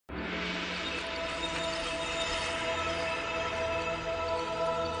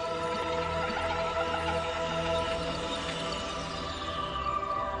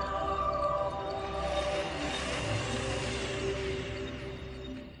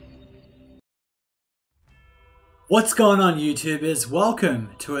What's going on, YouTubers? Welcome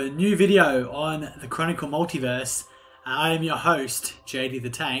to a new video on the Chronicle Multiverse. I am your host, JD the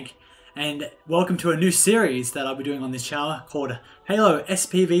Tank, and welcome to a new series that I'll be doing on this channel called Halo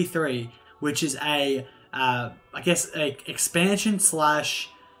SPV3, which is a expansion slash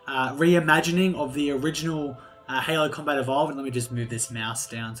reimagining of the original Halo Combat Evolved. And let me just move this mouse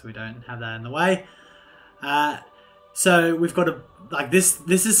down so we don't have that in the way. So we've got this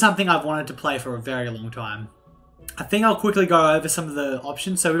is something I've wanted to play for a very long time. I think I'll quickly go over some of the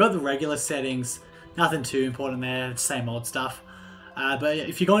options. So we've got the regular settings, nothing too important there, same old stuff. But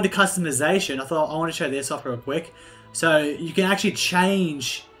if you go into customization, I want to show this off real quick. So you can actually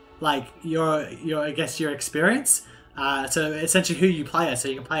change like your experience. So essentially who you play as. So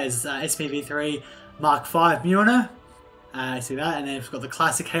you can play as SPV3 Mark V Mjolnir. See that? And then we've got the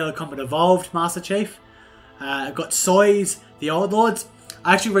classic Halo Combat Evolved Master Chief. I've got Soys, the Old Lords.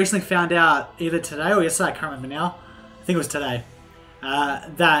 I actually recently found out either today or yesterday, I can't remember now. I think it was today.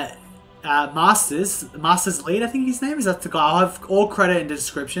 That Masters Lead, I think his name is. That's the guy. I'll have all credit in the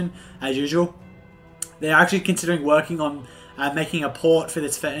description as usual. They're actually considering working on making a port for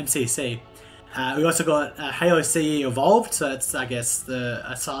this for MCC. We also got Halo CE Evolved, so it's I guess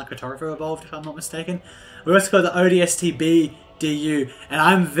the Silent Cartographer Evolved, if I'm not mistaken. We also got the ODST DU, and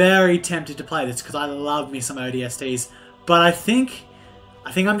I'm very tempted to play this because I love me some ODSTs. But I think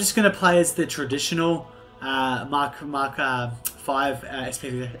I'm just going to play as the traditional Mark V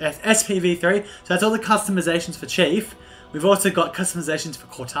SPV3. So that's all the customizations for Chief. We've also got customizations for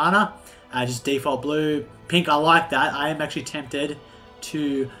Cortana, just default blue, pink. I like that. I am actually tempted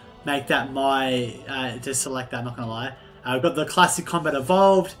to make that my to select that. I'm not going to lie. We've got the classic Combat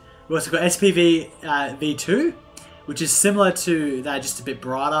Evolved. We've also got SPV3, which is similar to that, just a bit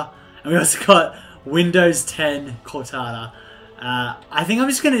brighter. And we also got Windows 10 Cortana. I think I'm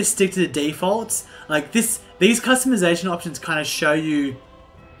just going to stick to the defaults. Like these customization options kind of show you,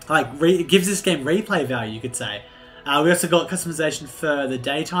 like, it gives this game replay value, you could say. We also got customization for the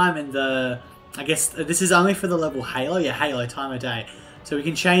daytime and I guess this is only for the level Halo. Yeah, Halo time of day. So we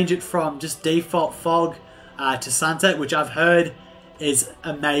can change it from just default fog to sunset, which I've heard is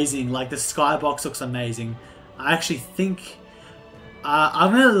amazing. Like the skybox looks amazing. I actually think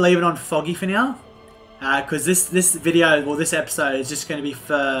I'm going to leave it on foggy for now. Because this video, well, this episode is just going to be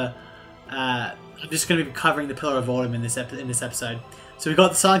for, I'm just going to be covering the Pillar of Autumn in this episode. So we've got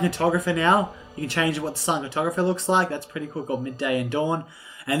the Silent Cartographer now. You can change what the Silent Cartographer looks like. That's pretty cool. Got Midday and Dawn,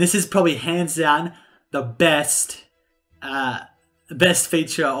 and this is probably hands down the best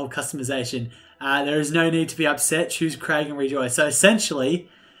feature of customization. There is no need to be upset. Choose Craig and rejoice. So essentially,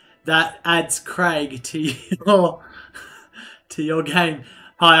 that adds Craig to your game.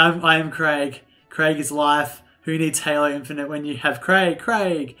 Hi, I am Craig. Craig is life. Who needs Halo Infinite when you have Craig?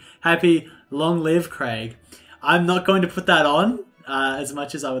 Craig! Happy, long live Craig. I'm not going to put that on as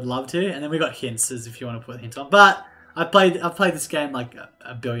much as I would love to. And then we got hints, as if you want to put hints on. But I've played this game like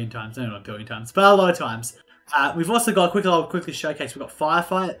a billion times. No, not a billion times, but a lot of times. We've also got, I'll quickly showcase, we've got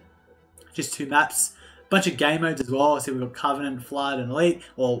Firefight, just 2 maps. Bunch of game modes as well. So we've got Covenant, Flood, and Elite.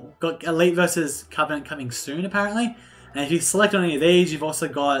 Or got Elite versus Covenant coming soon, apparently. And if you select on any of these, you've also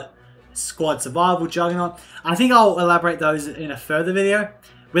got Squad Survival, Juggernaut. I think I'll elaborate those in a further video.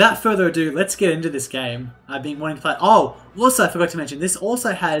 Without further ado, let's get into this game. I've been wanting to play. Oh, also I forgot to mention, this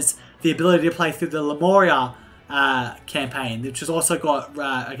also has the ability to play through the Lemuria campaign, which has also got,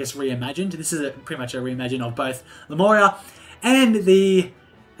 I guess, Reimagined. This is pretty much a reimagining of both Lemuria and the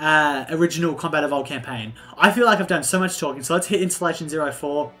original Combat Evolved campaign. I feel like I've done so much talking, so let's hit Installation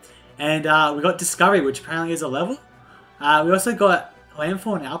 04. And we got Discovery, which apparently is a level. We also got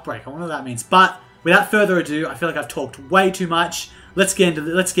Landfall and Outbreak. I wonder what that means. But without further ado, I feel like I've talked way too much. Let's get into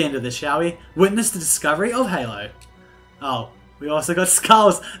this, shall we? Witness the discovery of Halo. Oh, we also got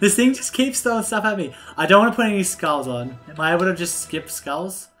skulls. This thing just keeps throwing stuff at me. I don't want to put any skulls on. Am I able to just skip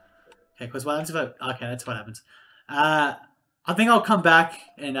skulls? Okay, because what happens if I... Okay, that's what happens. I think I'll come back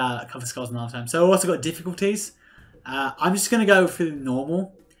and cover skulls another time. So we also got difficulties. I'm just going to go for the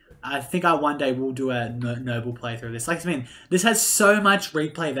normal. I think I one day will do a noble playthrough of this. Like, I mean, this has so much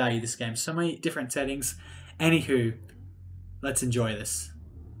replay value, this game. So many different settings. Anywho, let's enjoy this.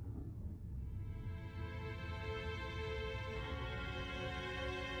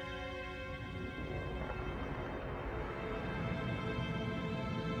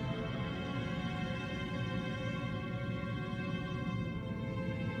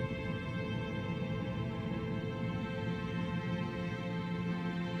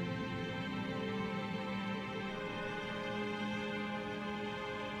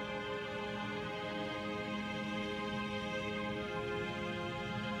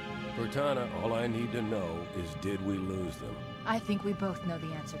 Cortana, all I need to know is did we lose them? I think we both know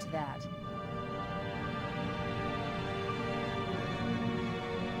the answer to that.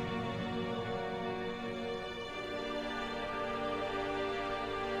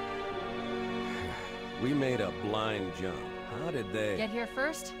 We made a blind jump. How did they... Get here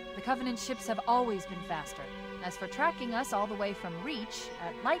first? The Covenant ships have always been faster. As for tracking us all the way from Reach,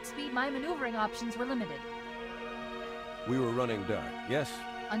 at light speed my maneuvering options were limited. We were running dark, yes?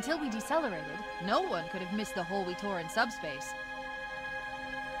 Until we decelerated, no one could have missed the hole we tore in subspace.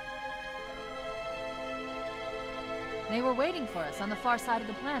 They were waiting for us on the far side of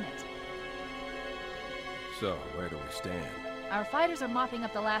the planet. So, where do we stand? Our fighters are mopping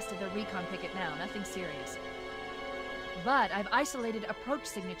up the last of the recon picket now, nothing serious. But I've isolated approach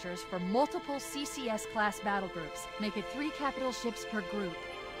signatures for multiple CCS-class battle groups. Make it 3 capital ships per group.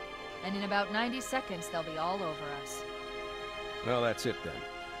 And in about 90 seconds, they'll be all over us. Well, that's it then.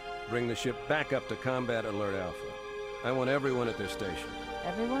 Bring the ship back up to Combat Alert Alpha. I want everyone at their station.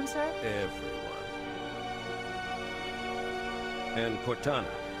 Everyone, sir? Everyone. And Cortana.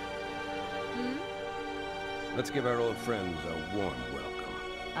 Hmm? Let's give our old friends a warm welcome.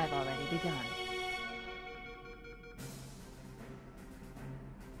 I've already begun.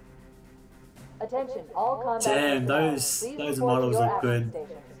 Attention, all combat Damn, personnel. those Please report models to your look good. action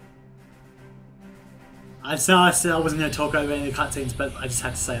stations. I said I wasn't going to talk over any of the cutscenes, but I just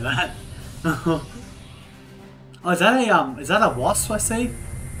had to say that. Oh, is that a wasp I see?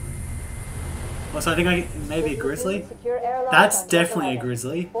 Also, I think maybe a grizzly. That's definitely a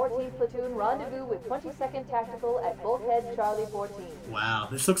grizzly. 14th platoon rendezvous with 22nd tactical at Bulkhead Charlie 14. Wow,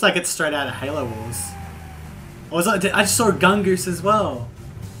 this looks like it's straight out of Halo Wars. I just saw a gungoose as well.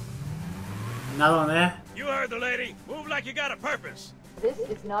 Another one there. You heard the lady. Move like you got a purpose. This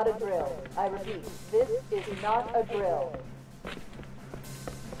is not a drill. I repeat, this is not a drill.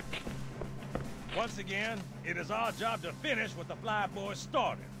 Once again, it is our job to finish what the Flyboys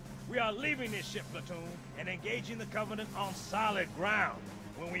started. We are leaving this ship platoon and engaging the Covenant on solid ground.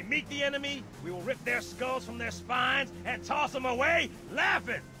 When we meet the enemy, we will rip their skulls from their spines and toss them away,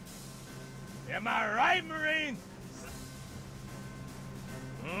 laughing. Am I right, Marine?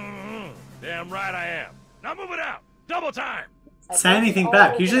 Damn right I am. Now move it out. Double time. Say anything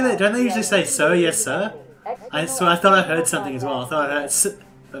back. Usually, don't they usually say sir, yes sir? I thought I heard something as well. I thought I heard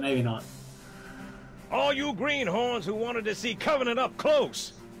but maybe not. All you greenhorns who wanted to see Covenant up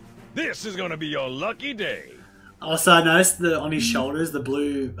close, this is gonna be your lucky day. Also, I noticed on his shoulders, the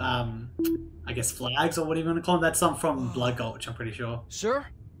blue, I guess flags or whatever you want to call them. That's some from Blood Gulch, I'm pretty sure. Sure?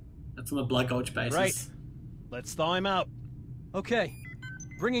 That's on the Blood Gulch basis. Right. Let's thaw him out. Okay.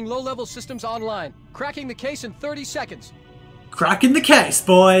 Bringing low-level systems online. Cracking the case in 30 seconds. Cracking the case,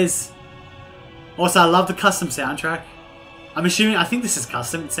 boys! Also, I love the custom soundtrack. I'm assuming, I think this is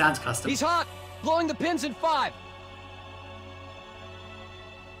custom. It sounds custom. He's hot! Blowing the pins in 5.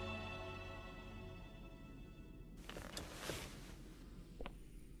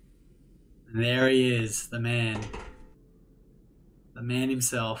 And there he is, the man. The man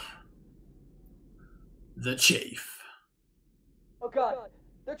himself. The Chief. Oh god,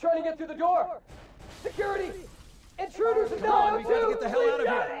 they're trying to get through the door! Security! Intruders in 902! We gotta get the hell out of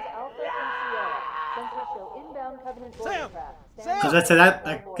here! Alpha and Sierra. Sensors show inbound Covenant border craft. Because I'd say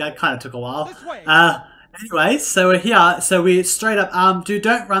that kind of took a while. This way. Anyway, so we're here. So we straight up, dude,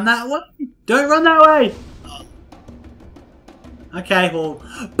 don't run that way. Don't run that way. Okay, well,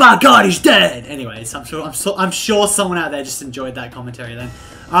 by God, he's dead. Anyways, I'm sure someone out there just enjoyed that commentary then.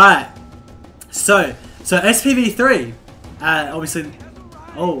 All right. So SPV3, obviously.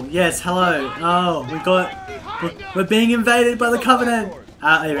 Oh yes, hello. Oh, we're being invaded by the Covenant.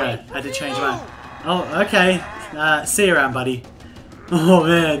 There we go. Had to change my. Oh, okay. See you around, buddy. Oh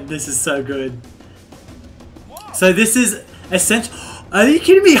man, this is so good. So this is essential. Are you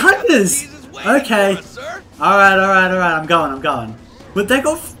kidding me, hunters? Okay. Alright, I'm going. But they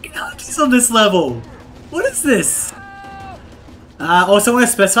got fucking hunters on this level. What is this? Also want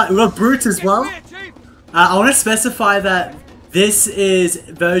to specify, we've got brutes as well. I want to specify that this is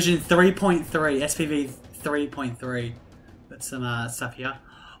version 3.3, SPV 3.3. Got some stuff here.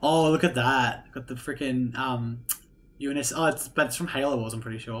 Oh, look at that. Got the freaking UNS. Oh, but it's from Halo Wars, I'm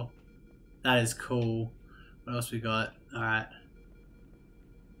pretty sure. That is cool. What else we got? Alright.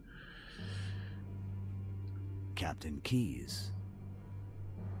 Captain Keyes.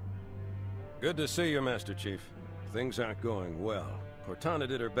 Good to see you, Master Chief. Things aren't going well. Cortana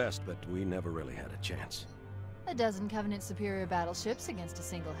did her best, but we never really had a chance. A dozen Covenant superior battleships against a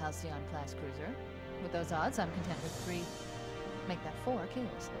single Halcyon-class cruiser. With those odds, I'm content with 3. Make that 4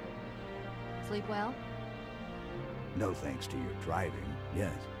 kills. Sleep well? No thanks to your driving,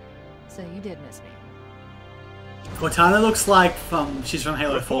 yes. So you did miss me. Cortana looks like she's from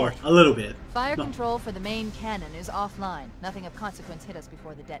Halo 4. A little bit. Fire control for the main cannon is offline. Nothing of consequence hit us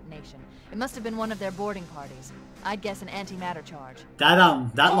before the detonation. It must have been one of their boarding parties. I'd guess an antimatter charge. That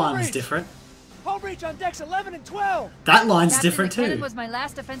line's different. Hull breach on decks 11 and 12. That line's Captain, different the cannon too. was my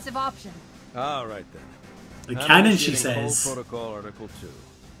last offensive option. All right then. The I'm cannon, she initiating says. Hull Protocol Article 2.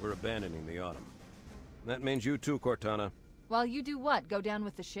 We're abandoning the Autumn. That means you too, Cortana. While you do what? Go down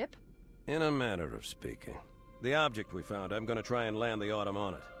with the ship? In a manner of speaking. The object we found, I'm gonna try and land the Autumn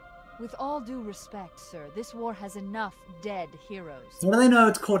on it. With all due respect, sir, this war has enough dead heroes. How do they know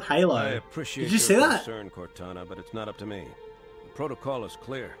it's called Halo? I appreciate Did you see your that? concern, Cortana, but it's not up to me. The protocol is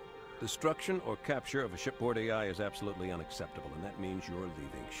clear. Destruction or capture of a shipboard AI is absolutely unacceptable, and that means you're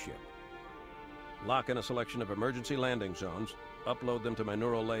leaving ship. Lock in a selection of emergency landing zones, upload them to my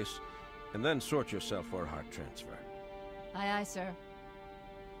neural lace, and then sort yourself for a heart transfer. Aye, aye, sir.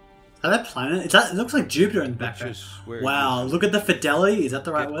 Is that planet? It looks like Jupiter in the Which background. is where Wow, you look at the fidelity. Is that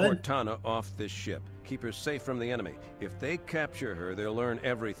the right get word? Cortana off this ship. Keep her safe from the enemy. If they capture her, they'll learn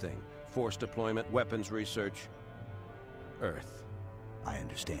everything. Force deployment, weapons research. Earth. I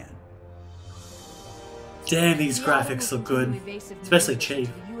understand. Damn, these The Autumn graphics will look good. continue evasive Especially maneuvers Chief.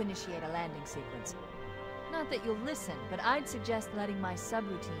 until you initiate a landing sequence. Not that you'll listen, but I'd suggest letting my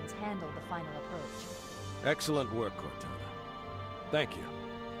subroutines handle the final approach. Excellent work, Cortana. Thank you.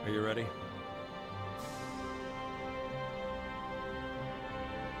 Are you ready?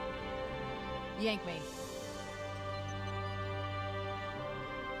 Yank me.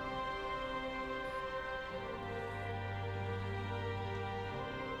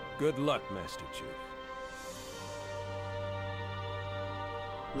 Good luck, Master Chief.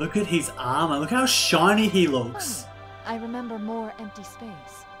 Look at his armor. Look how shiny he looks. I remember more empty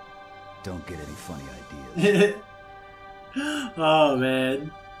space. Don't get any funny ideas. Oh man.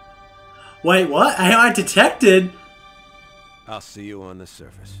 Wait, what? AI detected? I'll see you on the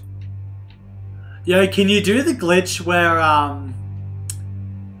surface. Yo, can you do the glitch where oh,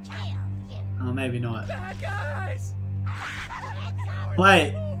 maybe not. Guys!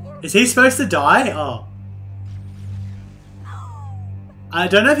 Wait, is he supposed to die? Oh. I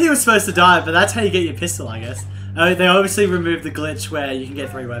don't know if he was supposed to die, but that's how you get your pistol, I guess. They obviously removed the glitch where you can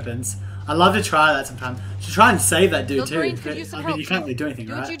get 3 weapons. I'd love to try that sometime. To try and save that dude Those too. Marines could use some I mean, help, you can't Chief. really do anything,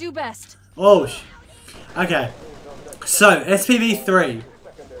 Do right? what you do best. Oh, okay. So SPV3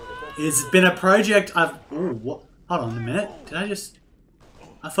 has been a project I've. Ooh, what? Hold on a minute. Did I just?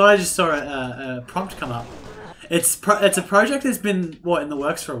 I thought I just saw a prompt come up. It's a project that's been in the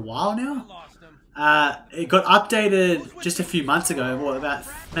works for a while now. It got updated just a few months ago. What, about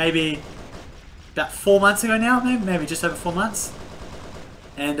 4 months ago now? Maybe just over 4 months.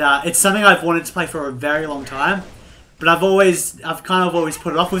 And it's something I've wanted to play for a very long time, but I've kind of always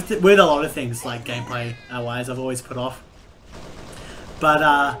put it off with a lot of things, like gameplay wise. I've always put off. But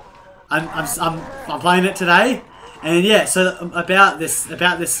I'm playing it today, and yeah. So about this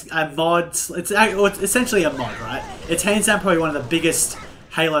mod. It's essentially a mod, right? It's hands down probably one of the biggest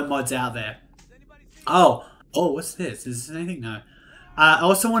Halo mods out there. Oh, what's this? Is there anything? No. I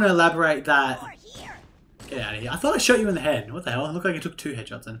also want to elaborate that. Get out of here. I thought I shot you in the head. What the hell? It looked like I took 2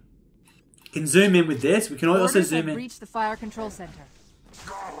 headshots in. You can zoom in with this. We can also Orders zoom have in. reached the fire control center.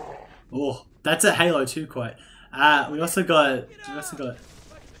 Oh, that's a Halo 2 quote. We also got.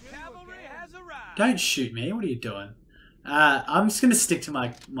 Don't shoot me. What are you doing? I'm just gonna stick to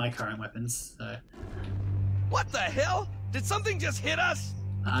my current weapons. So. What the hell? Did something just hit us?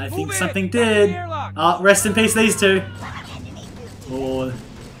 I think Move something it. did. Airlock. Oh, rest in peace, these two. Oh,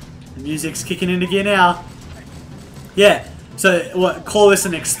 the music's kicking into gear now. Yeah. So, what? Call this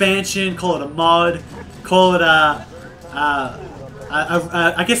an expansion? Call it a mod? Call it I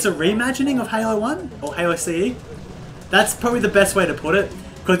guess a reimagining of Halo 1 or Halo CE. That's probably the best way to put it,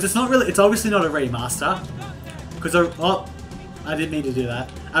 because it's not really. It's obviously not a remaster. Because I didn't mean to do that.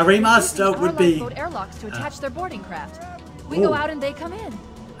 A remaster would be. Boat airlocks to attach their boarding craft. We Ooh. go out and they come in.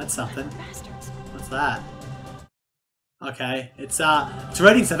 That's something. Bastards. What's that? Okay, it's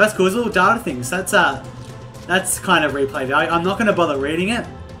rating stuff. That's cool. There's little data things. That's kind of replay value. I'm not going to bother reading it.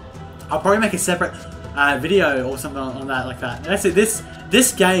 I'll probably make a separate video or something on that like that. That's it.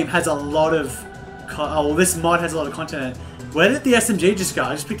 This game has a lot of. This mod has a lot of content. Where did the SMG just go?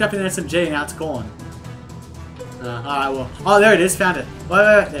 I just picked up an SMG and now it's gone. Alright, well. Oh, there it is. Found it.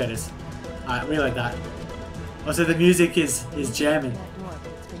 Wait. There it is. Alright, reload that. Also, the music is jamming.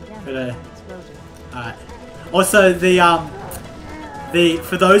 Alright. Also,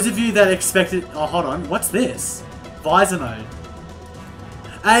 for those of you that expected. Oh, hold on. What's this? Visor mode.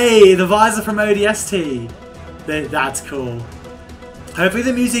 Hey, the visor from ODST. That's cool. Hopefully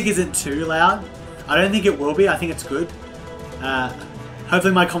the music isn't too loud. I don't think it will be. I think it's good.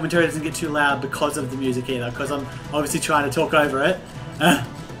 Hopefully my commentary doesn't get too loud because of the music either, because I'm obviously trying to talk over it.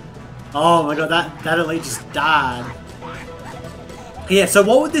 Oh my god, that elite just died. Yeah, so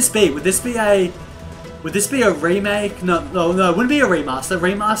what would this be? Would this be a remake? No, it wouldn't be a remaster.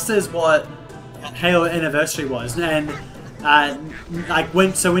 Remaster is what Halo Anniversary was, and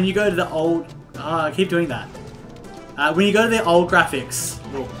when you go to the old, I keep doing that. When you go to the old graphics,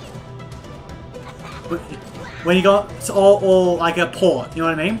 when you go or like a port, you know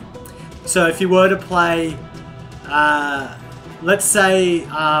what I mean? So if you were to play, let's say,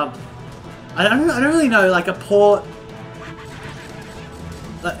 I don't really know, like a port.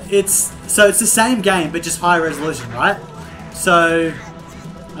 It's the same game but just higher resolution, right? So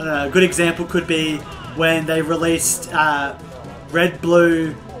I don't know. A good example could be when they released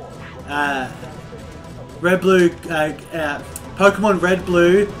Pokemon Red,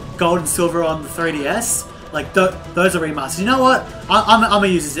 Blue, Gold, and Silver on the 3DS. Like those are remasters. You know what? I'm gonna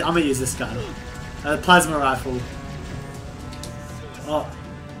use this. I'm gonna use this gun, plasma rifle. Oh,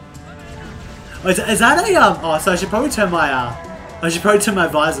 is that a Oh, so I should probably turn my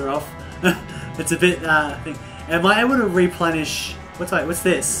visor off. It's a bit thing. Am I able to replenish? What's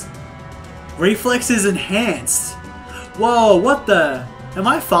this? Reflexes enhanced. Whoa! What the? Am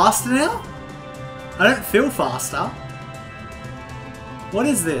I faster now? I don't feel faster. What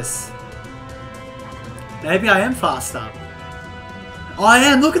is this? Maybe I am faster. Oh, I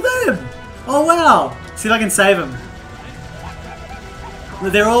am! Look at them! Oh wow! See if I can save them.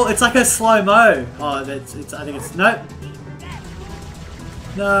 They're all, it's like a slow-mo. Oh, I think it's, nope.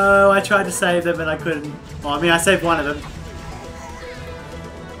 No, I tried to save them and I couldn't. Oh, I mean, I saved one of them.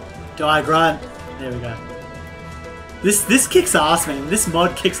 Die, grunt. There we go. This kicks ass, man. This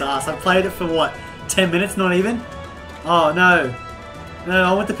mod kicks ass. I've played it for what, 10 minutes, not even? Oh, no. No,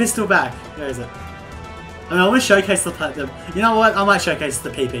 I want the pistol back. Where is it? I mean, I want to showcase the... You know what? I might showcase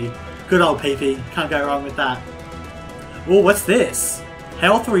the PP. Good old PP. Can't go wrong with that. Oh, what's this?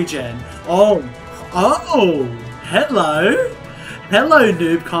 Health regen. Oh. Oh. Hello. Hello,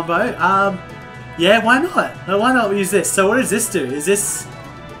 noob combo. Yeah, why not? Why not use this? So what does this do? Is this...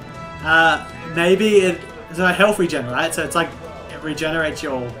 maybe it's a health regen, right? So it's like it regenerates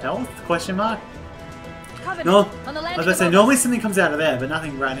your health? Question mark? No, I was about to say, normally something comes out of there, but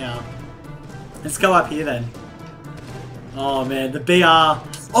nothing right now. Let's go up here then. Oh man, the BR.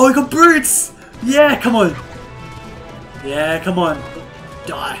 Oh, we got brutes! Yeah, come on. Yeah, come on.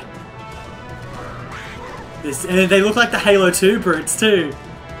 Die. And they look like the Halo 2 brutes too.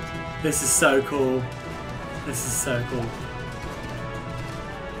 This is so cool. This is so cool.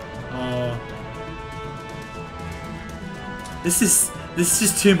 Oh. This is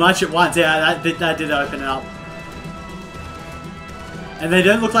just too much at once. Yeah, that did open it up. And they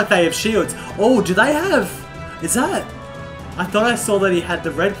don't look like they have shields. Oh, do they have... Is that... I thought I saw that he had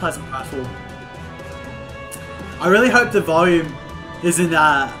the red plasma rifle. I really hope the volume isn't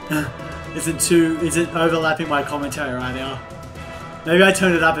overlapping my commentary right now. Maybe I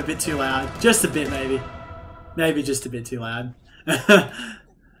turned it up a bit too loud. Just a bit, maybe. Maybe just a bit too loud. But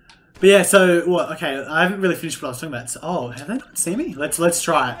yeah, so what? Okay, I haven't really finished what I was talking about. So, oh, have they not seen me? Let's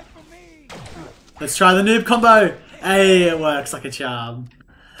try it. Let's try the noob combo. Hey, it works like a charm.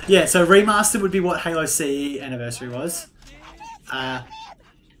 Yeah, so remastered would be what Halo CE Anniversary was. But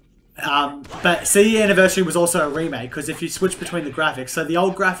CE Anniversary was also a remake because if you switch between the graphics, so the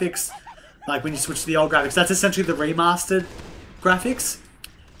old graphics, like when you switch to the old graphics, that's essentially the remastered graphics.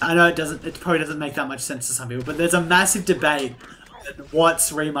 I know it probably doesn't make that much sense to some people, but there's a massive debate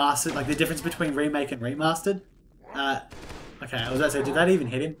what's remastered, like the difference between remake and remastered. Okay, I was about to say, did that even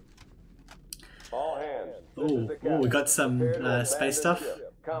hit him? Oh, we got some space stuff.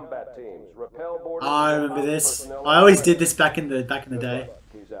 I remember this. I always did this back in the day.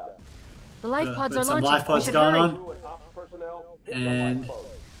 The life pods are some launching. life pods going on, and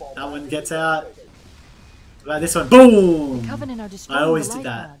that one gets out. What about this one? Boom! I always did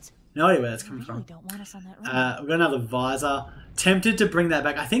that. No idea where that's coming from. We've got another visor. Tempted to bring that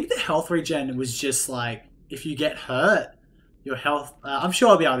back. I think the health regen was just like if you get hurt, your health. I'm sure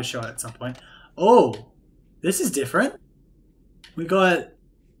I'll be able to show it at some point. Oh, this is different. We got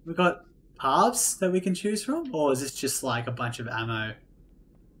paths that we can choose from, or is this just like a bunch of ammo?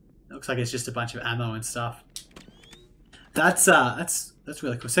 It looks like it's just a bunch of ammo and stuff. That's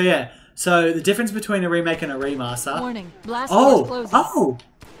really cool. So yeah, so the difference between a remake and a remaster. Warning, blast doors closing. Oh.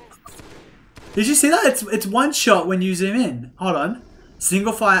 Did you see that? It's one shot when you zoom in. Hold on.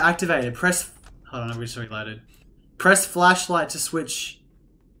 Single fire activated. Press. Hold on, I just reloaded. Press flashlight to switch.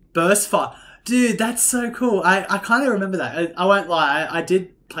 Burst fire. Dude, that's so cool. I kind of remember that. I won't lie. I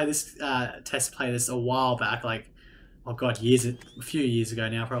did play this, test play this a while back. Like, oh god, a few years ago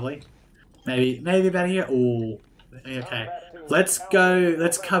now probably. Maybe about a year. Oh, okay. Let's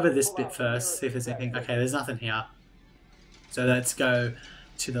cover this bit first. See if there's anything. Okay, there's nothing here. So let's go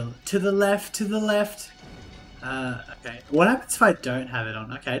to the left. Okay. What happens if I don't have it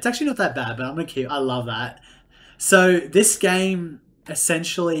on? Okay, it's actually not that bad, but I'm gonna keep. I love that. So this game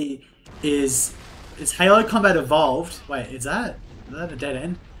essentially is Halo Combat Evolved. Wait, is that a dead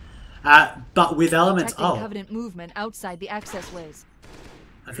end? But with elements. Detecting Covenant movement outside the access ways.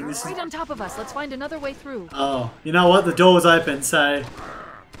 I think this is right on top of us. Let's find another way through. Oh, you know what? The door was open, so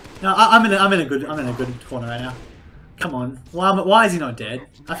no, I'm in a good corner right now. Come on, why is he not dead?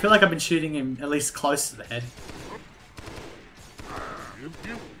 I feel like I've been shooting him at least close to the head.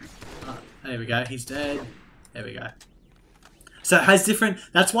 There we go. He's dead. There we go. So it has different.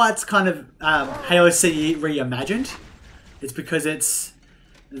 That's why it's kind of Halo CE Reimagined. It's because it's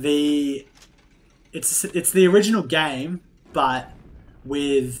the original game, but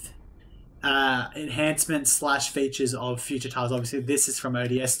with enhancements / features of future titles. Obviously, this is from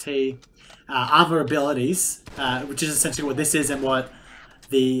ODST. Armor abilities, which is essentially what this is, and what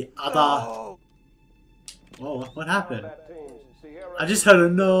the other. Whoa! What happened? I just heard a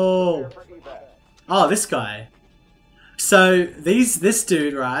no. Oh, this guy. So this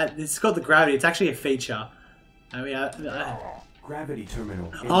dude, right? It's got the gravity. It's actually a feature. Gravity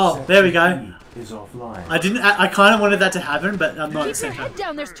terminal. Oh, there we go. Is offline. I kind of wanted that to happen, but I'm not. Keep your head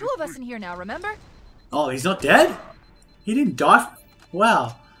down. There's 2 of us in here now. Remember? Oh, he's not dead? He didn't die?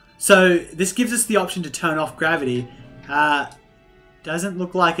 Wow. So this gives us the option to turn off gravity. Doesn't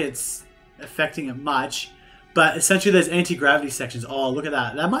look like it's affecting it much, but essentially there's anti-gravity sections. Oh, look at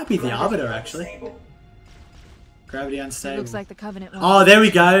that. That might be the Arbiter, actually. Gravity unstable. It looks like the Covenant one. Oh, there we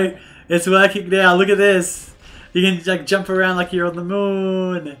go. It's working now. Look at this. You can like jump around like you're on the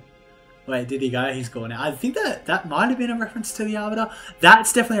moon. Wait, did he go? He's gone now. I think that might have been a reference to the Arbiter.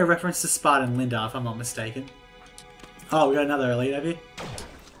 That's definitely a reference to Spartan Linda, if I'm not mistaken. Oh, we got another elite over here.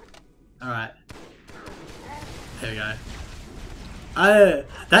 Alright. There we go.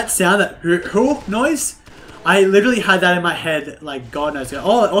 That sound, that hoo noise, I literally had that in my head, like, God knows.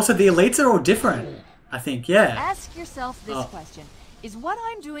 Oh, also the elites are all different, I think, yeah. Ask yourself this question. Is what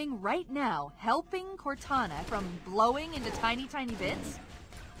I'm doing right now helping Cortana from blowing into tiny, tiny bits?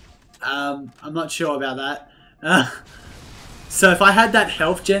 I'm not sure about that. So if I had that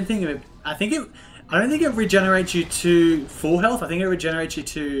health gen thing, I don't think it regenerates you to full health. I think it regenerates you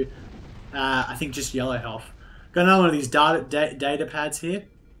to, I think just yellow health. Got another one of these data pads here.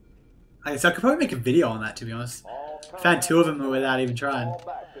 Okay, so I could probably make a video on that, to be honest. Found 2 of them without even trying.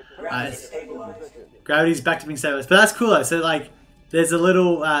 Gravity's back to being stabilized, but that's cool though. So like, there's a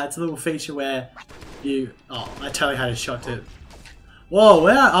little, it's a little feature where you. Oh, I totally had a shot to. Whoa,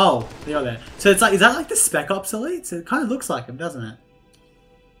 where? Oh, they are there. So it's like, is that like the Spec Ops elites? It kind of looks like them, doesn't it?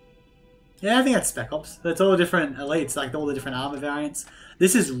 Yeah, I think that's Spec Ops. It's all different elites, like all the different armor variants.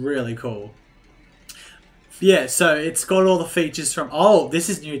 This is really cool. Yeah, so it's got all the features from... Oh, this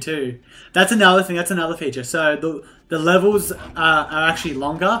is new too. That's another thing. That's another feature. So the levels are actually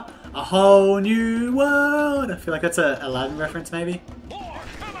longer. A whole new world. I feel like that's a Aladdin reference, maybe.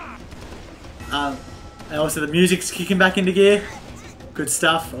 And also the music's kicking back into gear. Good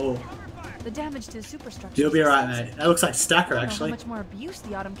stuff. Oh, the damage to the superstructure. You'll be alright, mate. That looks like Stacker, actually. How much more abuse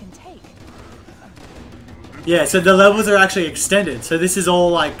the Autumn can take. Yeah, so the levels are actually extended. So this is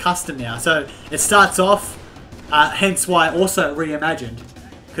all like custom now. So it starts off. Hence why also reimagined,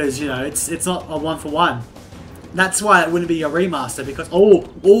 because you know it's not a 1-for-1. That's why it wouldn't be a remaster, because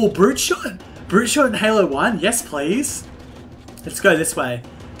brute shot in Halo 1, yes please. Let's go this way.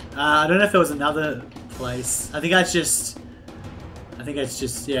 I don't know if there was another place. I think it's just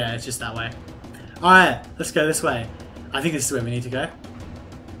yeah, it's just that way. All right, let's go this way. I think this is where we need to go.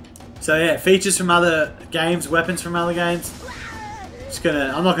 So yeah, features from other games, weapons from other games.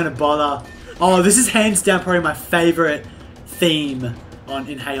 I'm not gonna bother. Oh, this is hands down probably my favorite theme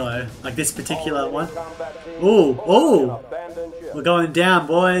in Halo. Like this particular one. Ooh, we're going down,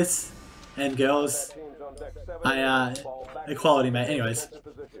 boys and girls. Equality, mate. Anyways,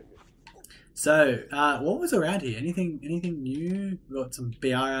 so what was around here? Anything new? We got some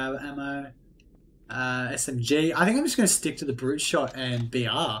BR ammo, SMG. I think I'm just gonna stick to the brute shot and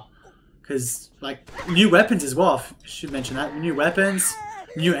BR, because like new weapons as well. Should mention that new weapons,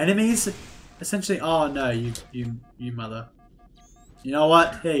 new enemies. Essentially, oh no, you mother. You know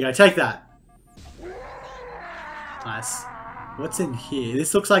what? Here you go, take that. Nice. What's in here?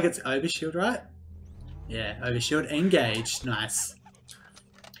 This looks like it's overshield, right? Yeah, overshield engaged. Nice.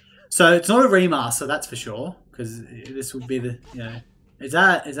 So it's not a remaster, that's for sure, because this would be the, you know, is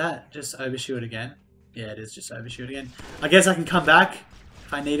that just overshoot again? Yeah, it is just overshoot again. I guess I can come back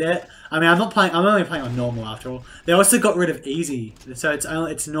if I need it. I mean, I'm only playing on normal after all. They also got rid of easy, so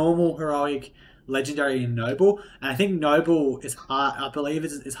it's normal, heroic, legendary, and noble. And I think noble is hard. I believe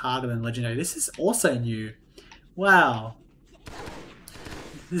is harder than legendary. This is also new. Wow.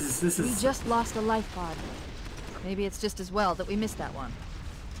 This is. We just lost a life pod. Maybe it's just as well that we missed that one.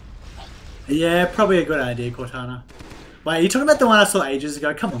 Yeah, probably a good idea, Cortana. Wait, are you talking about the one I saw ages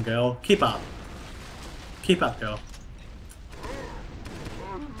ago? Come on, girl. Keep up. Keep up, girl.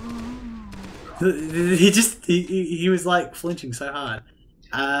 He was like flinching so hard.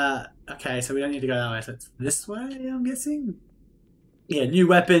 Okay, so we don't need to go that way. So it's this way, I'm guessing? Yeah, new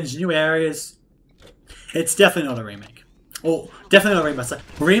weapons, new areas. It's definitely not a remake. Or, definitely not a remaster.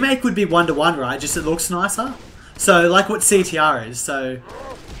 Remake would be 1-to-1, right? Just it looks nicer. So, like what CTR is. So,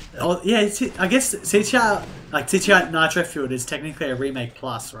 oh, yeah, I guess CTR, like CTR Nitro Fueled is technically a remake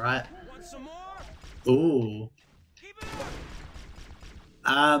plus, right? Ooh.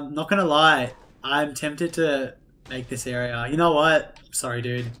 Not gonna lie, I'm tempted to make this area. You know what? Sorry,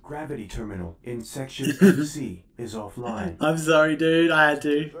 dude. Gravity terminal in section MC is offline. I'm sorry, dude. I had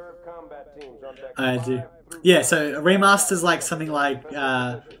to. Yeah, so a remaster's like something like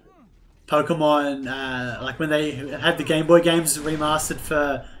Pokemon, like when they had the Game Boy games remastered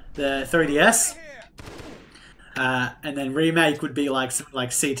for the 3DS. And then remake would be like something like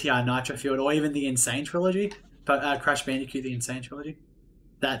CTR Nitro Fueled or even the Insane Trilogy. Crash Bandicoot, the Insane Trilogy.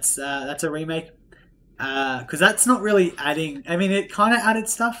 That's a remake. Because that's not really adding. I mean, it kind of added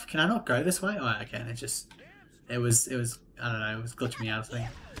stuff. Can I not go this way? Oh, I can. It was. I don't know. It was glitching me out. I think.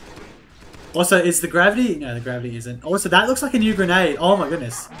 Also, is the gravity? No, the gravity isn't. Also, that looks like a new grenade. Oh my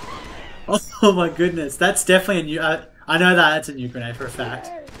goodness. Oh my goodness. That's definitely a new. I know that's a new grenade for a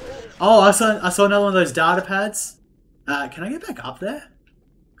fact. Oh, I saw another one of those data pads. Can I get back up there?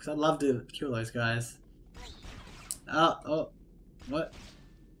 Because I'd love to kill those guys. Oh, what?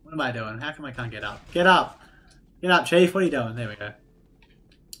 What am I doing? How come I can't get up? Get up! Get up, Chief! What are you doing? There we go.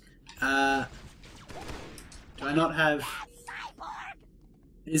 Do I not have...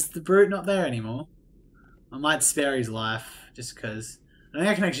 Is the brute not there anymore? I might spare his life, just because. I think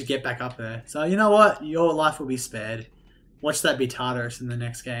I can actually get back up there. So, you know what? Your life will be spared. Watch that be Tartarus in the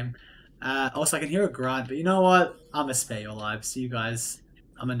next game. Also, I can hear a grunt, but you know what? I'm gonna spare your lives. You guys,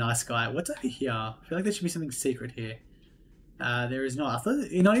 I'm a nice guy. What's over here? I feel like there should be something secret here. There is not. I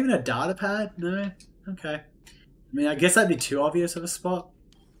thought you're not even a data pad? No? Okay. I mean, I guess that'd be too obvious of a spot.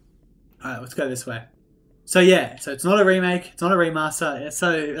 Alright, let's go this way. So yeah, so it's not a remake, it's not a remaster,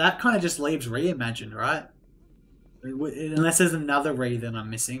 so that kind of just leaves Reimagined, right? Unless there's another Re that I'm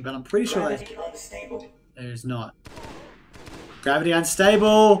missing, but I'm pretty sure there's not. Gravity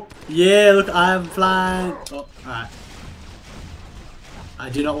unstable! Yeah, look, I'm flying! Oh, alright. I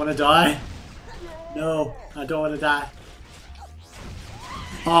do not want to die. No, I don't want to die.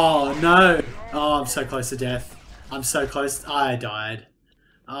 Oh, no! Oh, I'm so close to death. I'm so close. I died.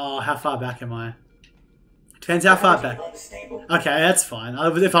 Oh, how far back am I? Depends how far back. Okay, that's fine.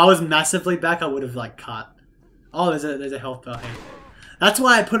 If I was massively back, I would have, like, cut. Oh, there's a health bar here. That's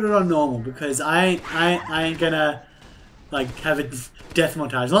why I put it on normal, because I ain't gonna, like, have a death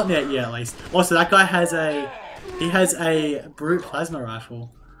montage. Not yet, at least. Also, that guy has a brute plasma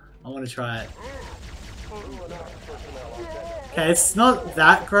rifle. I want to try it. Okay, it's not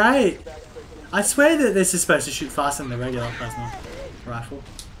that great. I swear that this is supposed to shoot faster than the regular plasma rifle.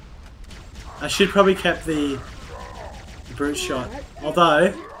 I should probably kept the brute shot.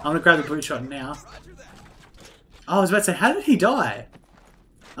 Although, I'm going to grab the brute shot now. Oh, I was about to say, how did he die?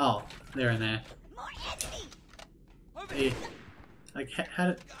 Oh, they're in there. Hey. Like, how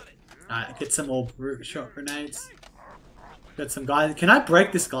did... Alright, get some more brute shot grenades. Got some guys. Can I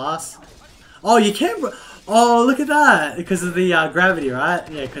break this glass? Oh, you can. Oh, look at that! Because of the gravity, right?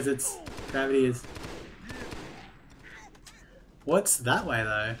 Yeah, because it's gravity is. What's that way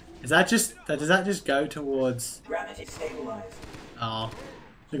though? Is that just? Does that just go towards? Gravity stabilized. Oh,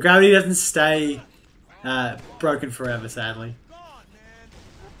 the gravity doesn't stay broken forever, sadly.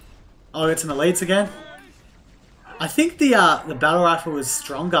 Oh, I got some elites again. I think the battle rifle is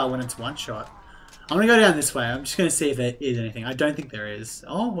stronger when it's one shot. I'm gonna go down this way. I'm just gonna see if there is anything. I don't think there is.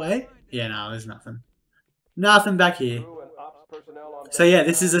 Oh wait. Yeah, no, there's nothing. Nothing back here. So yeah,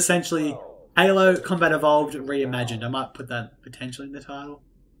 this is essentially Halo Combat Evolved Reimagined. I might put that potentially in the title.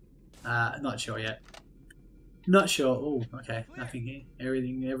 Not sure yet. Not sure. Oh, okay. Nothing here.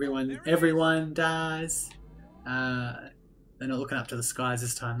 Everyone dies. They're not looking up to the skies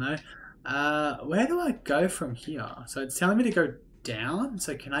this time though. Where do I go from here? So it's telling me to go down.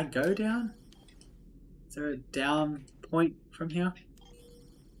 So can I go down? Is there a down point from here?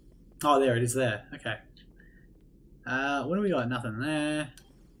 Oh, there it is there. Okay. What do we got? Nothing there.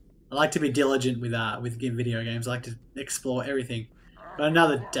 I like to be diligent with video games. I like to explore everything. Got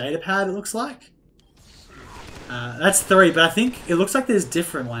another data pad, it looks like. That's 3, but I think it looks like there's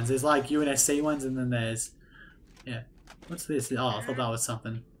different ones. There's like UNSC ones, and then there's... Yeah. What's this? Oh, I thought that was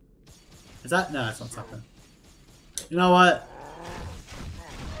something. Is that? No, it's not something. You know what?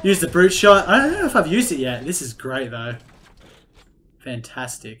 Use the brute shot. I don't know if I've used it yet. This is great, though.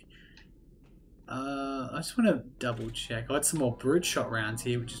 Fantastic. I just want to double check. I got some more brute shot rounds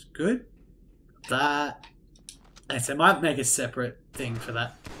here, which is good. That. And so I might make a separate thing for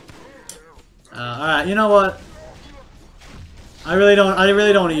that. Alright, you know what? I really don't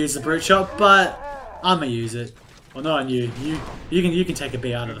want to use the brute shot, but I'm gonna use it. Well, not on you. You can take a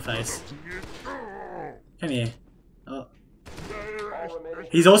bee out of the face. Come here. Oh.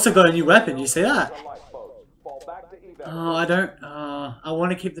 He's also got a new weapon. You see that? Oh, I don't. I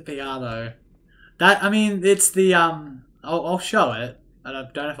want to keep the PR though. That, I mean, it's the I'll show it. I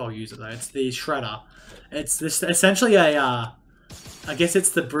don't know if I'll use it though. It's the shredder. It's this essentially a I guess it's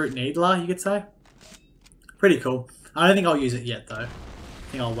the brute needler, you could say. Pretty cool. I don't think I'll use it yet though.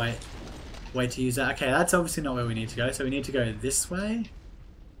 I think I'll wait to use that. Okay, that's obviously not where we need to go. So we need to go this way.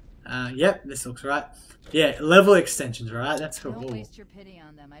 Yep, this looks right. Yeah, level extensions, right? That's cool. Don't waste your pity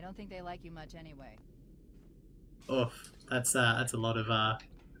on them. I don't think they like you much anyway. Oof, that's a lot of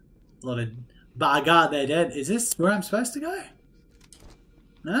bagar there, Dad. Is this where I'm supposed to go?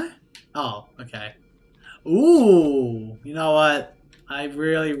 No? Oh, okay. Ooh, you know what? I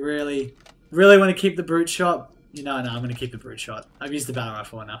really want to keep the brute shot. You know, no, I'm going to keep the brute shot. I've used the battle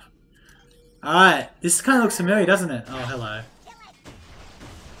rifle enough. Alright, this kind of looks familiar, doesn't it? Oh, hello.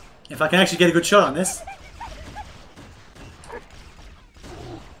 If I can actually get a good shot on this.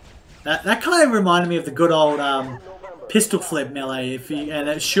 That kind of reminded me of the good old pistol flip melee. If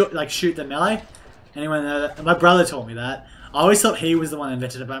you shoot the melee. Anyone know that? My brother taught me that. I always thought he was the one that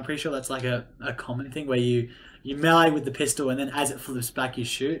invented it, but I'm pretty sure that's like a common thing where you melee with the pistol and then as it flips back you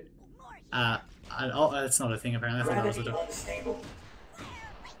shoot. That's not a thing apparently. I thought that was a thing.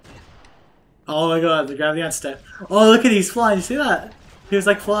 Oh my god, the gravity unstep. Oh look at he's flying, you see that? He was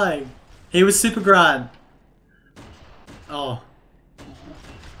like flying. He was super grand. Oh.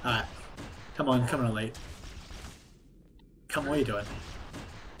 Alright. Come on, elite. Come on, what are you doing?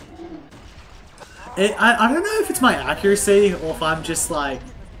 I don't know if it's my accuracy or if I'm just like...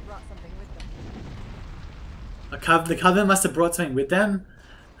 The Covenant must have brought something with them.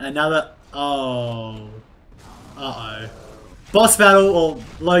 And now that... Oh. Uh-oh. Boss battle, or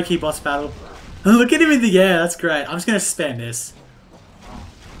low-key boss battle. Look at him in the air, that's great. I'm just gonna spam this.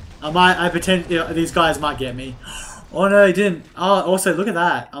 I pretend these guys might get me. Oh no, he didn't. Oh, also look at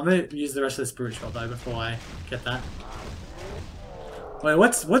that. I'm gonna use the rest of this brute shot though before I get that. Wait,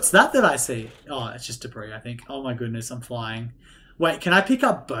 what's that I see? Oh, it's just debris, I think. Oh my goodness, I'm flying. Wait, can I pick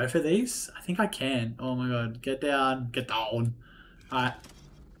up both of these? I think I can. Oh my god, get down, get down. Alright.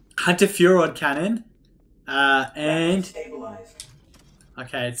 Hunter Furod cannon. And...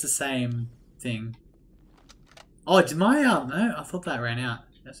 Okay, it's the same thing. Oh, did my, no, I thought that ran out.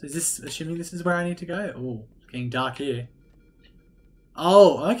 Is this, assuming this is where I need to go? Oh, getting dark here.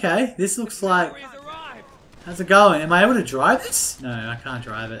 Oh, okay. This looks like... How's it going? Am I able to drive this? No, I can't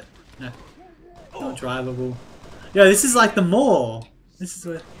drive it. No. Not drivable. Yo, this is like the mall. This is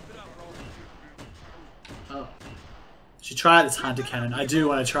where... Oh. Should try this hunter cannon. I do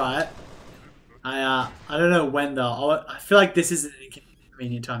want to try it. I don't know when though. I feel like this is an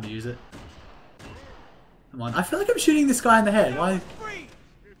inconvenient time to use it. Come on. I feel like I'm shooting this guy in the head. Why?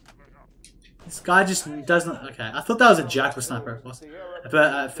 This guy just doesn't... Okay, I thought that was a jackal sniper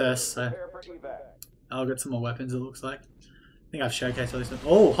at first, so... I'll get some more weapons, it looks like. I think I've showcased all this.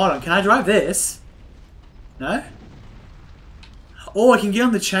 Oh, hold on. Can I drive this? No? Oh, I can get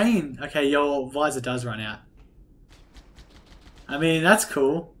on the chain. Okay, your visor does run out. I mean, that's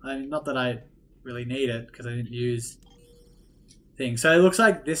cool. I mean, not that I really need it, because I didn't use things. So it looks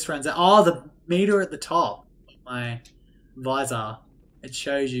like this runs out. Oh, the meter at the top of my visor. It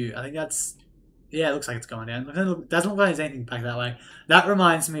shows you. I think that's... Yeah, it looks like it's going down. It doesn't look like there's anything back that way. That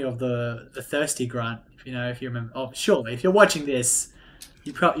reminds me of the thirsty grunt. You know, if you remember. Oh, surely, if you're watching this,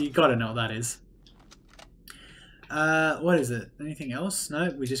 you gotta know what that is. What is it? Anything else?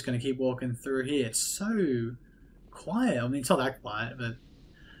 No, we're just gonna keep walking through here. It's so quiet. I mean, it's not that quiet, but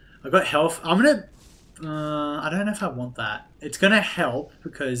I've got health. I'm gonna. I don't know if I want that. It's gonna help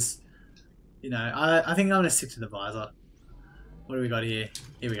because, you know, I think I'm gonna stick to the visor. What do we got here?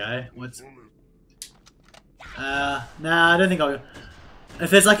 Here we go. What's... Nah, I don't think I'll... If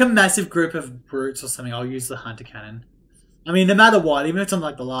there's like a massive group of brutes or something, I'll use the hunter cannon. I mean, no matter what, even if it's on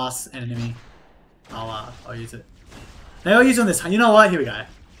like the last enemy, I'll use it. Maybe I'll use it on this. You know what? Here we go.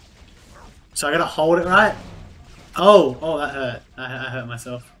 So I gotta hold it right. Oh, that hurt. I hurt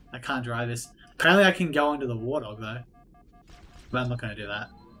myself. I can't drive this. Apparently I can go into the warthog though. But I'm not gonna do that.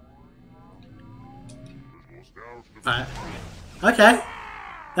 Alright. Okay.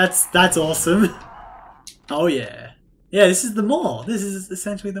 That's awesome. Oh yeah. Yeah, this is the mall. This is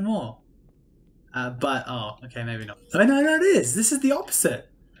essentially the mall. But, oh, okay, maybe not. Oh, no, it is. This is the opposite.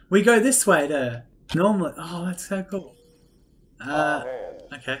 We go this way to normally. Oh, that's so cool.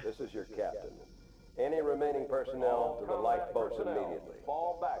 Okay. This is your captain. Any remaining personnel to the lifeboats immediately.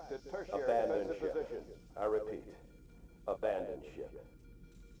 Fall back to tertiary abandoned ship. I repeat, abandoned ship.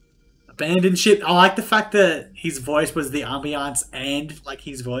 Abandoned ship. I like the fact that his voice was the ambiance and like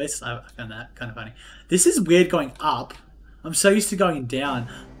his voice. I found that kind of funny. This is weird going up. I'm so used to going down.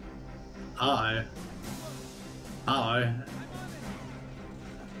 Uh-oh. Uh-oh.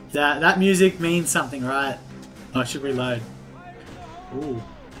 That music means something, right? Oh, I should reload. Ooh.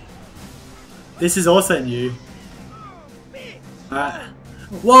 This is also new. Alright.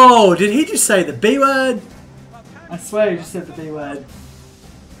 Whoa, did he just say the B word? I swear he just said the B word.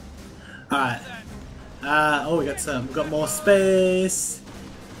 Alright. Oh, we got more space.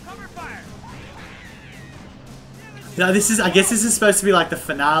 Now this is, I guess this is supposed to be like the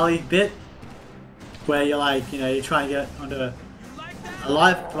finale bit. Where you're like, you know, you're trying to get onto a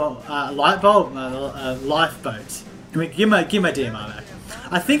lifeboat. Give my DMR back.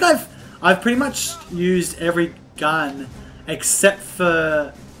 I think I've pretty much used every gun except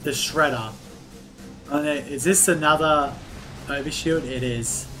for the shredder. Is this another overshield? It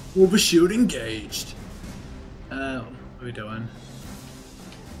is. Overshield engaged. What are we doing?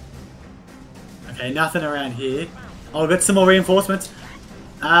 Okay, nothing around here. Oh, got some more reinforcements.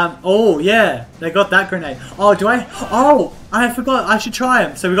 Oh yeah, they got that grenade. Oh, oh, I forgot. I should try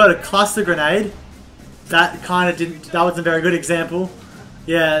them. So we got a cluster grenade. That kind of didn't. That wasn't a very good example.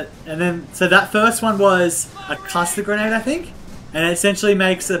 Yeah, and then so that first one was a cluster grenade, I think, and it essentially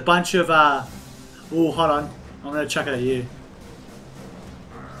makes a bunch of. Oh, hold on. I'm gonna chuck it at you.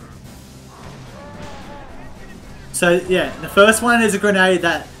 So yeah, the first one is a grenade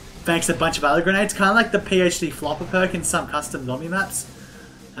that makes a bunch of other grenades, kind of like the PhD flopper perk in some custom zombie maps.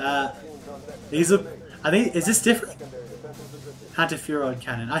 These look. I think is this different? Hunter Furod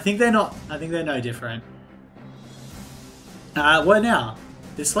cannon. I think they're not. I think they're no different. What now?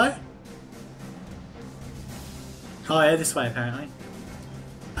 This way? Oh yeah, this way apparently.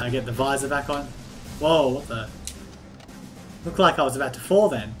 I get the visor back on. Whoa, what the? Looked like I was about to fall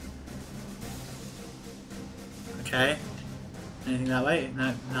then. Okay. Anything that way?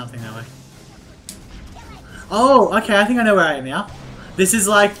 No, nothing that way. Oh, okay, I think I know where I am now. This is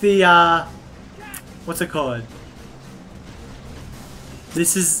like the, what's it called?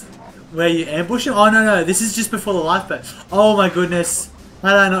 This is where you ambush him? Oh, no, this is just before the lifeboat. Oh my goodness. How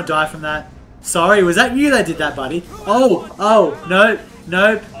did I not die from that? Sorry, was that you that did that, buddy? Oh,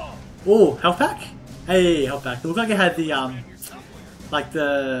 nope. Oh, health pack? Hey, health pack. It looked like it had the, like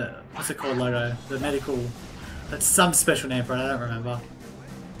the, what's it called logo? The medical, that's some special name for it, I don't remember.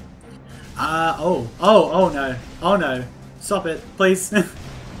 Oh no. Stop it, please.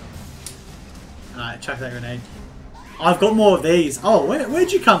 Alright, chuck that grenade. I've got more of these. Oh,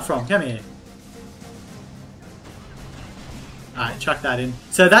 where'd you come from? Come here. Alright, chuck that in.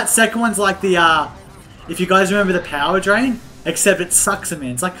 So that second one's like the, if you guys remember the power drain, except it sucks them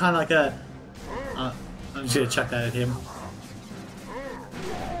in. It's like kind of like a, I'm just gonna chuck that at him.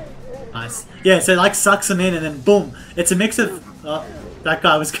 Nice. Yeah, so it like sucks them in and then boom. It's a mix of, oh, that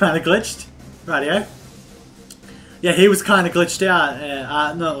guy was kind of glitched. Rightio. Yeah, he was kind of glitched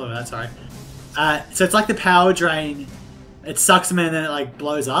out. No, that's alright. So it's like the power drain. It sucks them in and then it like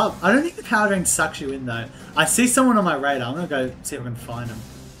blows up. I don't think the power drain sucks you in though. I see someone on my radar. I'm gonna go see if I can find him.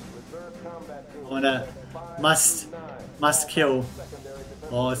 I wanna must kill.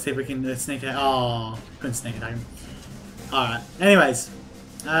 Oh, let's see if we can sneak it. Oh, couldn't sneak attack him. Alright. Anyways,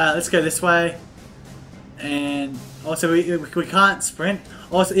 let's go this way. And also we can't sprint.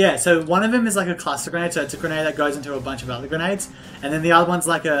 Also, yeah, so one of them is like a cluster grenade, so it's a grenade that goes into a bunch of other grenades. And then the other one's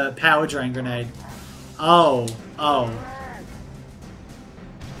like a power drain grenade. Oh,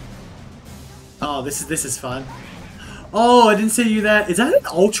 this is fun. Oh, I didn't see you there. Is that an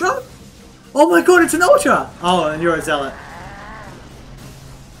Ultra? Oh my god, it's an Ultra! Oh, and you're a Zealot.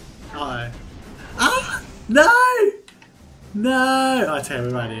 Uh-oh. Ah! No! No! Oh, okay,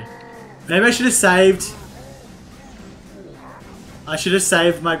 we're right here. Maybe I should have saved. I should have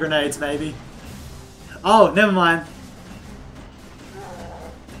saved my grenades, maybe. Oh, never mind.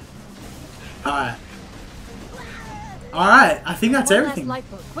 Alright. Alright, I think that's everything.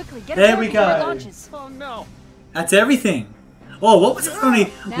 There we go. Oh no. That's everything. Oh, what was that on his,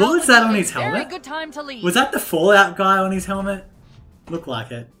 what was that on his helmet? Good time to leave. Was that the Fallout guy on his helmet? Looked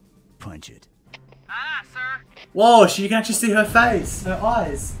like it. Punch it. Ah, sir. Whoa, you can actually see her face, her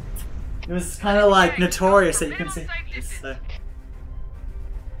eyes. It was kind of like notorious that you can see this, so.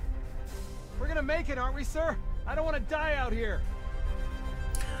 We're gonna make it, aren't we, sir? I don't want to die out here.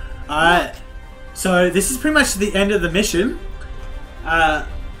 Alright. So this is pretty much the end of the mission. Oh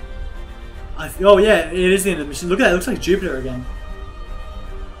yeah, it is the end of the mission. Look at that, it looks like Jupiter again.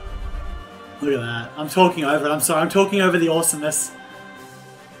 Look at that. I'm talking over it, I'm sorry, I'm talking over the awesomeness.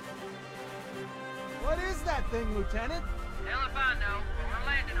 What is that thing, Lieutenant? Hell if I know, but we're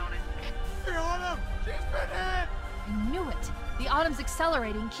landing on it. The Autumn! She's been hit! I knew it. The Autumn's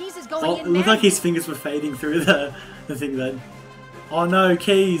accelerating. Keys is going Oh, in it looked now. like his fingers were fading through the thing then. Oh no,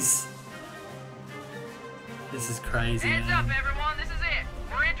 Keys. This is crazy, Heads man. up, everyone. This is it.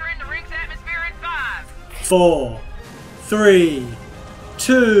 We're entering the ring's atmosphere in 5. 4, 3,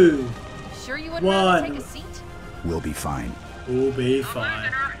 2, Sure you wouldn't rather 1. take a seat? We'll be fine. We'll be I'm fine.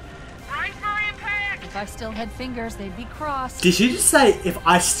 losing her. Brace for impact. If I still had fingers, they'd be crossed. Did she just say if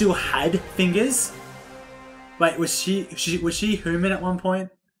I still had fingers? Wait, was she human at one point?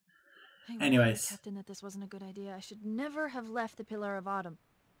 I warned Anyways. the Captain, that this wasn't a good idea. I should never have left the Pillar of Autumn.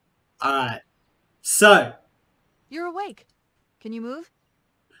 Alright. So, You're awake. Can you move?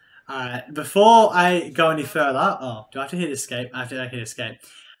 alright, before I go any further, oh, do I have to hit escape? I have to hit escape.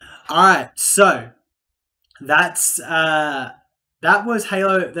 Alright, so that's that was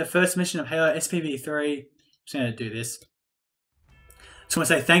Halo, the first mission of Halo SPV3. I'm just gonna do this. Just want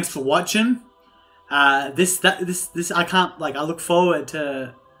to say thanks for watching. This I can't, like, I look forward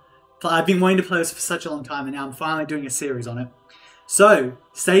to. I've been wanting to play this for such a long time, and now I'm finally doing a series on it. So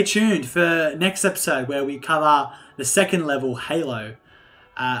stay tuned for next episode where we cover the second level Halo.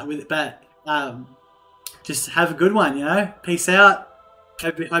 Just have a good one, you know. Peace out.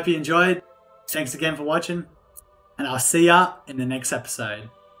 Hope you enjoyed. Thanks again for watching, and I'll see ya in the next episode.